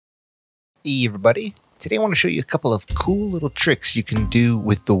Hey everybody, today I want to show you a couple of cool little tricks you can do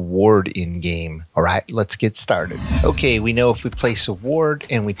with the ward in game. Alright, let's get started. Okay, we know if we place a ward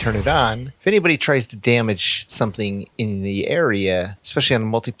and we turn it on, if anybody tries to damage something in the area, especially on a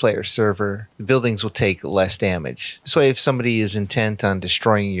multiplayer server, the buildings will take less damage. This way if somebody is intent on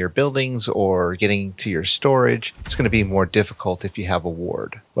destroying your buildings or getting to your storage, it's going to be more difficult if you have a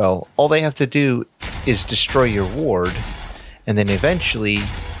ward. Well, all they have to do is destroy your ward, and then eventually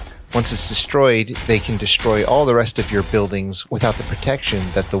once it's destroyed, they can destroy all the rest of your buildings without the protection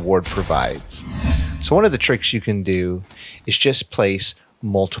that the ward provides. So one of the tricks you can do is just place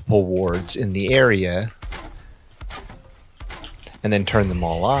multiple wards in the area and then turn them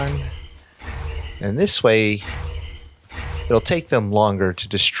all on. And this way, it'll take them longer to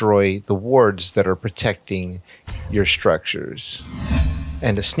destroy the wards that are protecting your structures.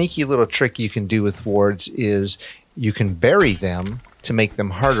 And a sneaky little trick you can do with wards is you can bury them to make them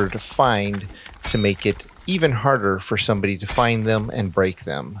harder to find, to make it even harder for somebody to find them and break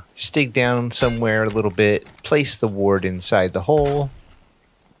them. Just dig down somewhere a little bit, place the ward inside the hole,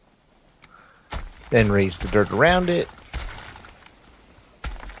 then raise the dirt around it,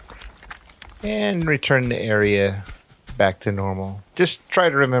 and return the area back to normal. Just try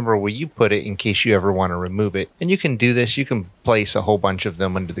to remember where you put it in case you ever want to remove it. And you can do this, you can place a whole bunch of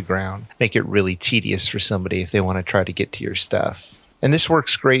them under the ground. Make it really tedious for somebody if they want to try to get to your stuff. And this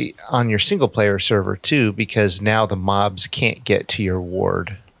works great on your single player server too, because now the mobs can't get to your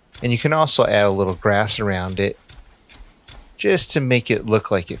ward. And you can also add a little grass around it just to make it look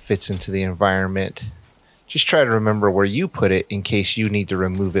like it fits into the environment. Just try to remember where you put it in case you need to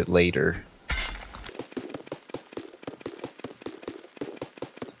remove it later.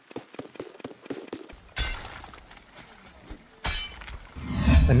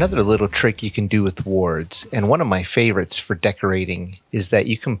 Another little trick you can do with wards, and one of my favorites for decorating, is that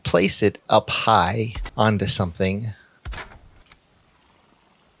you can place it up high onto something.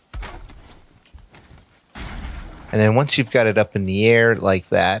 And then once you've got it up in the air like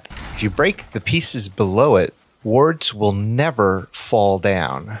that, if you break the pieces below it, wards will never fall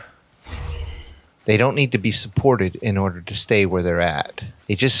down. They don't need to be supported in order to stay where they're at.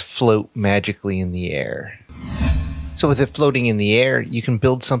 They just float magically in the air. So with it floating in the air, you can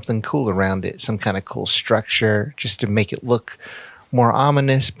build something cool around it, some kind of cool structure, just to make it look more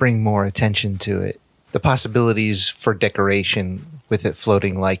ominous, bring more attention to it. The possibilities for decoration with it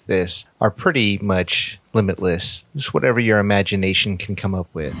floating like this are pretty much limitless. Just whatever your imagination can come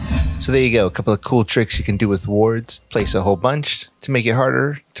up with. So there you go, a couple of cool tricks you can do with wards. Place a whole bunch to make it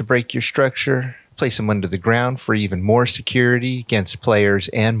harder to break your structure. Place them under the ground for even more security against players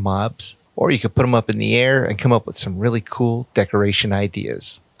and mobs. Or you could put them up in the air and come up with some really cool decoration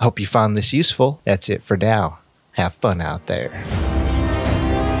ideas. I hope you found this useful. That's it for now. Have fun out there.